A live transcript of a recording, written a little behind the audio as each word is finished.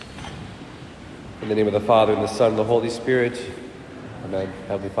In the name of the Father, and the Son, and the Holy Spirit. Amen.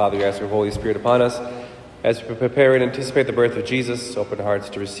 Heavenly Father, we ask your Holy Spirit upon us as we prepare and anticipate the birth of Jesus. Open hearts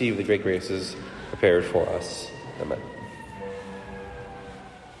to receive the great graces prepared for us. Amen.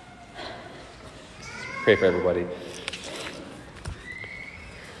 Pray for everybody.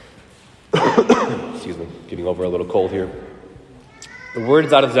 Excuse me, getting over a little cold here. The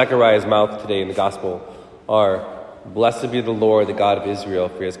words out of Zechariah's mouth today in the Gospel are, "Blessed be the Lord, the God of Israel,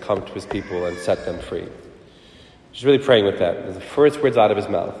 for he has come to his people and set them free." Just really praying with that. The first words out of his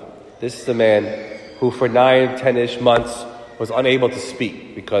mouth. This is the man who for 9-10-ish months was unable to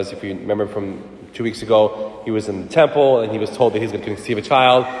speak because, if you remember from 2 weeks ago, he was in the temple and he was told that he was going to conceive a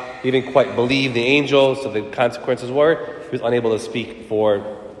child. He didn't quite believe the angel, so the consequences were he was unable to speak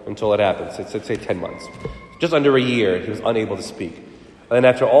until it happened. So let's say 10 months. Just under a year, he was unable to speak. And then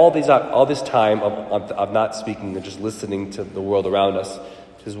after all this time of not speaking and just listening to the world around us,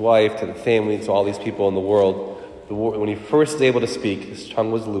 to his wife, to the family, to all these people in the world, when he first was able to speak, his tongue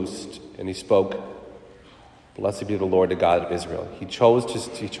was loosed and he spoke, "Blessed be the Lord, the God of Israel." He chose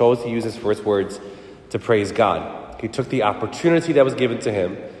to use his first words to praise God. He took the opportunity that was given to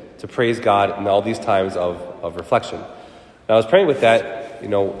him to praise God in all these times of reflection. And I was praying with that,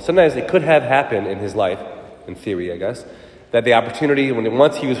 sometimes it could have happened in his life, in theory, I guess, that the opportunity,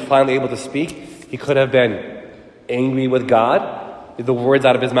 once he was finally able to speak, he could have been angry with God. The words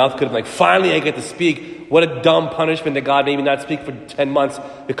out of his mouth could have finally I get to speak. What a dumb punishment that God made me not speak for 10 months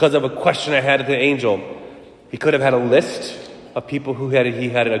because of a question I had at the angel. He could have had a list of people who he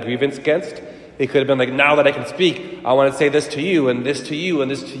had a grievance against. He could have been now that I can speak, I want to say this to you, and this to you,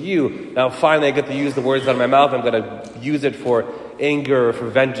 and this to you. Now finally I get to use the words out of my mouth. I'm going to use it for anger or for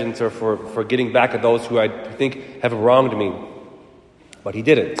vengeance or for getting back at those who I think have wronged me. But he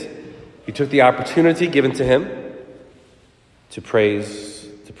didn't. He took the opportunity given to him to praise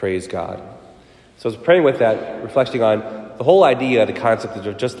God. So I was praying with that, reflecting on the whole idea, the concept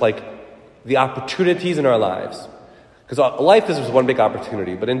of just the opportunities in our lives. Because life is just one big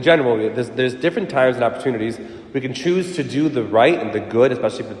opportunity, but in general, there's different times and opportunities. We can choose to do the right and the good,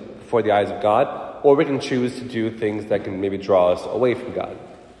 especially before the eyes of God, or we can choose to do things that can maybe draw us away from God.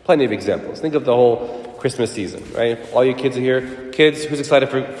 Plenty of examples. Think of the whole Christmas season, right? All you kids are here. Kids, who's excited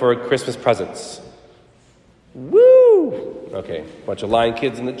for Christmas presents? Woo! Okay, bunch of lying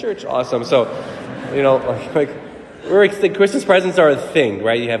kids in the church. Awesome. So, Christmas presents are a thing,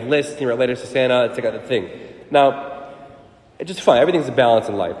 right? You have lists, you write letters to Santa, it's a thing. Now, it's just fine. Everything's a balance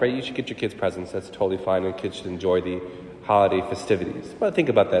in life, right? You should get your kids presents. That's totally fine, and kids should enjoy the holiday festivities. But think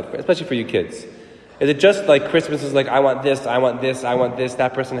about that, especially for you kids. Is it just Christmas is I want this, I want this, I want this,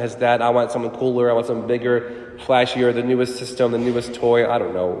 that person has that, I want something cooler, I want something bigger, flashier, the newest system, the newest toy, I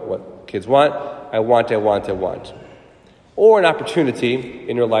don't know what kids want. I want. Or an opportunity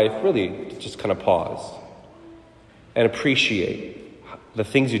in your life really to just kind of pause and appreciate the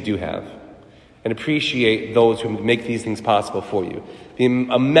things you do have and appreciate those who make these things possible for you. The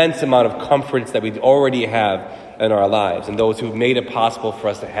immense amount of comforts that we already have in our lives and those who've made it possible for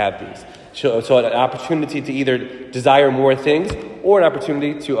us to have these. So an opportunity to either desire more things or an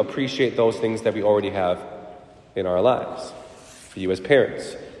opportunity to appreciate those things that we already have in our lives. For you as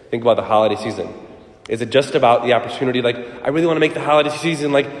parents, think about the holiday season. Is it just about the opportunity, I really want to make the holiday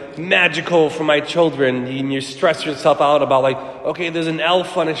season, magical for my children, and you stress yourself out about, okay, there's an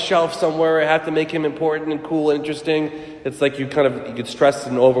elf on a shelf somewhere, I have to make him important and cool and interesting. It's you get stressed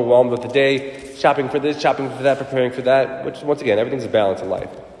and overwhelmed with the day, shopping for this, shopping for that, preparing for that, which, once again, everything's a balance in life.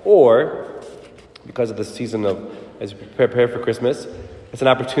 Or, because of the season as we prepare for Christmas, it's an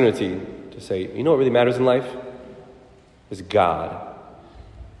opportunity to say, what really matters in life is God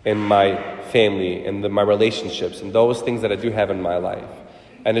and my family and my relationships and those things that I do have in my life.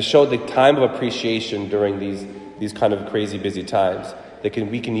 And to show the time of appreciation during these kind of crazy busy times,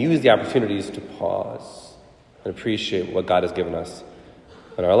 we can use the opportunities to pause and appreciate what God has given us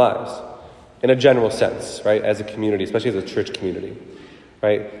in our lives. In a general sense, right, as a community, especially as a church community,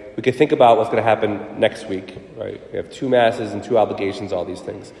 right? We could think about what's going to happen next week, right? We have 2 masses and 2 obligations, all these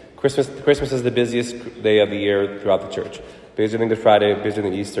things. Christmas is the busiest day of the year throughout the church. Busier than Good Friday, busier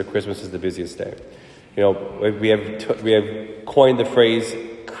than Easter, Christmas is the busiest day. We have coined the phrase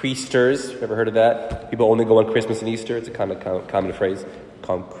 "creasters." Ever heard of that? People only go on Christmas and Easter. It's a kind of common phrase.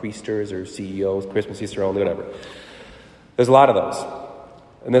 Call them creasters or CEOs, Christmas, Easter only, whatever. There's a lot of those.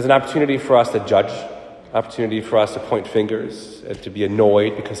 And there's an opportunity for us to judge, opportunity for us to point fingers, and to be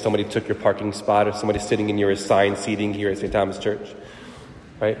annoyed because somebody took your parking spot or somebody's sitting in your assigned seating here at St. Thomas Church,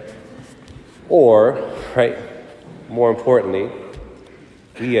 right? Or, right, more importantly,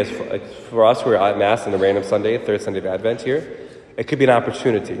 for us, we're at Mass on the random Sunday, third Sunday of Advent here, it could be an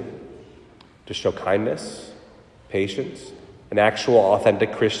opportunity to to show kindness, patience, an actual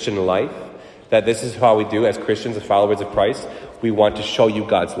authentic Christian life, that this is how we do as Christians, as followers of Christ. We want to show you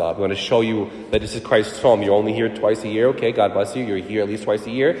God's love. We want to show you that this is Christ's home. You're only here twice a year. Okay, God bless you. You're here at least twice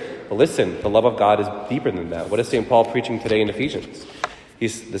a year. But listen, the love of God is deeper than that. What is St. Paul preaching today in Ephesians?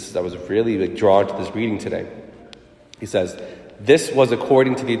 I was really drawn to this reading today. He says, this was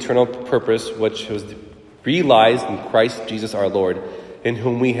according to the eternal purpose which was realized in Christ Jesus our Lord, in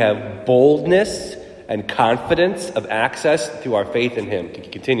whom we have boldness and confidence of access through our faith in him. He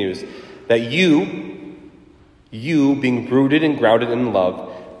continues, that you being rooted and grounded in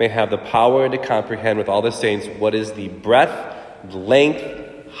love, may have the power to comprehend with all the saints what is the breadth,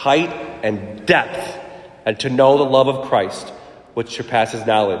 length, height, and depth, and to know the love of Christ, which surpasses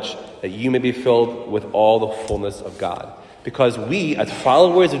knowledge, that you may be filled with all the fullness of God. Because we, as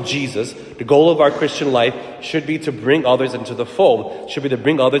followers of Jesus, the goal of our Christian life should be to bring others into the fold, should be to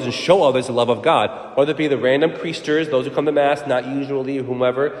bring others and show others the love of God, whether it be the random priesters, those who come to Mass, not usually,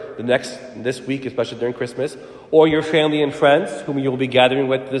 whomever, this week, especially during Christmas, or your family and friends, whom you'll be gathering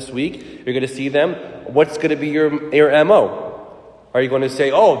with this week. You're going to see them. What's going to be your MO? Are you going to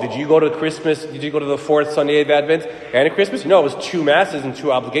say, oh, did you go to the fourth Sunday of Advent and at Christmas? No, it was 2 Masses and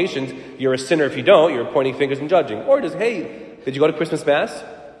 2 obligations. You're a sinner if you don't. You're pointing fingers and judging. Or just, hey, did you go to Christmas Mass?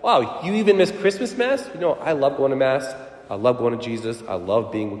 Wow, you even missed Christmas Mass? I love going to Mass. I love going to Jesus. I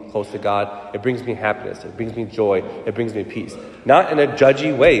love being close to God. It brings me happiness. It brings me joy. It brings me peace. Not in a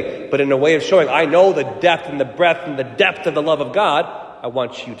judgy way, but in a way of showing, I know the depth and the breadth and the depth of the love of God. I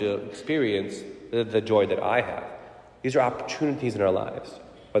want you to experience the joy that I have. These are opportunities in our lives,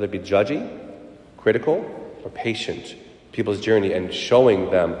 whether it be judgy, critical, or patient, people's journey, and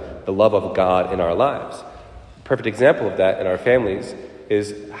showing them the love of God in our lives. A perfect example of that in our families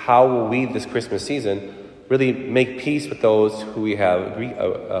is how will we this Christmas season really make peace with those who we have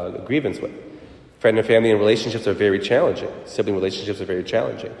a grievance with. Friend and family and relationships are very challenging. Sibling relationships are very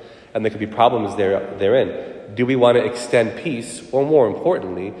challenging. And there could be problems therein. Do we want to extend peace? Or more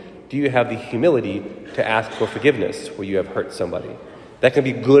importantly, do you have the humility to ask for forgiveness where you have hurt somebody? That can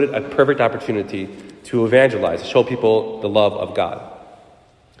be a perfect opportunity to evangelize, to show people the love of God.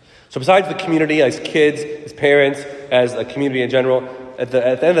 So besides the community, as kids, as parents, as a community in general, at the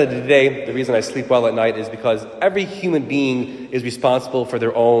end of the day, the reason I sleep well at night is because every human being is responsible for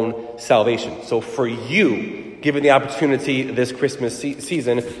their own salvation. So for you, given the opportunity this Christmas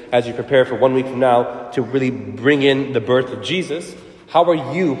season, as you prepare for 1 week from now, to really bring in the birth of Jesus, how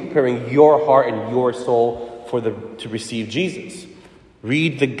are you preparing your heart and your soul to receive Jesus?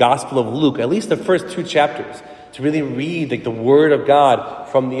 Read the Gospel of Luke, at least the first 2 chapters, to really read the Word of God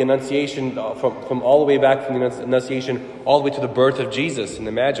from the Annunciation, from all the way back from the Annunciation, all the way to the birth of Jesus and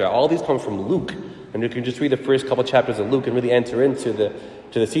the Magi. All these come from Luke. And you can just read the first couple chapters of Luke and really enter into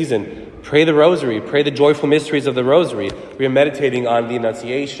the season. Pray the Rosary. Pray the joyful mysteries of the Rosary. We are meditating on the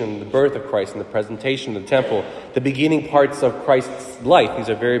Annunciation, the birth of Christ, and the presentation of the temple, the beginning parts of Christ's life. These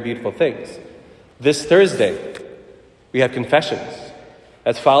are very beautiful things. This Thursday, we have confessions.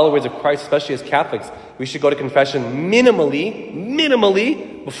 As followers of Christ, especially as Catholics, we should go to confession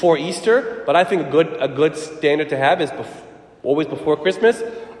minimally before Easter. But I think a good standard to have is always before Christmas,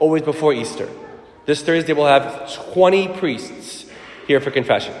 always before Easter. This Thursday we'll have 20 priests here for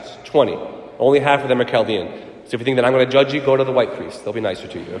confessions. 20. Only half of them are Chaldean. So if you think that I'm going to judge you, go to the white priests. They'll be nicer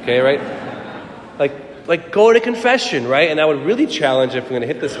to you, okay, right? Like go to confession, right? And I would really challenge, if we're going to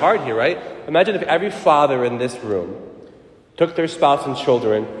hit this hard here, right? Imagine if every father in this room took their spouse and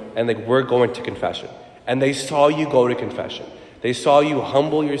children and we're going to confession. And they saw you go to confession. They saw you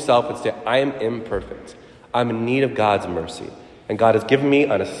humble yourself and say, I am imperfect. I'm in need of God's mercy. And God has given me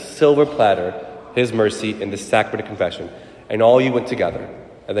on a silver platter His mercy in the sacrament of confession. And all you went together.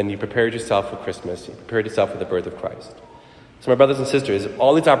 And then you prepared yourself for Christmas. You prepared yourself for the birth of Christ. So my brothers and sisters,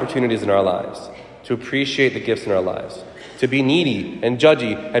 all these opportunities in our lives to appreciate the gifts in our lives, to be needy and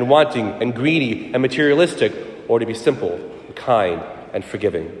judgy and wanting and greedy and materialistic, or to be simple and kind and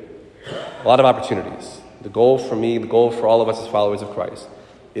forgiving. A lot of opportunities. The goal for me, the goal for all of us as followers of Christ,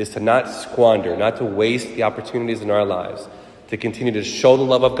 is to not squander, not to waste the opportunities in our lives, to continue to show the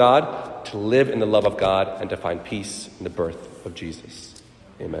love of God, to live in the love of God, and to find peace in the birth of Jesus.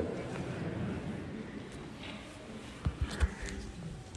 Amen.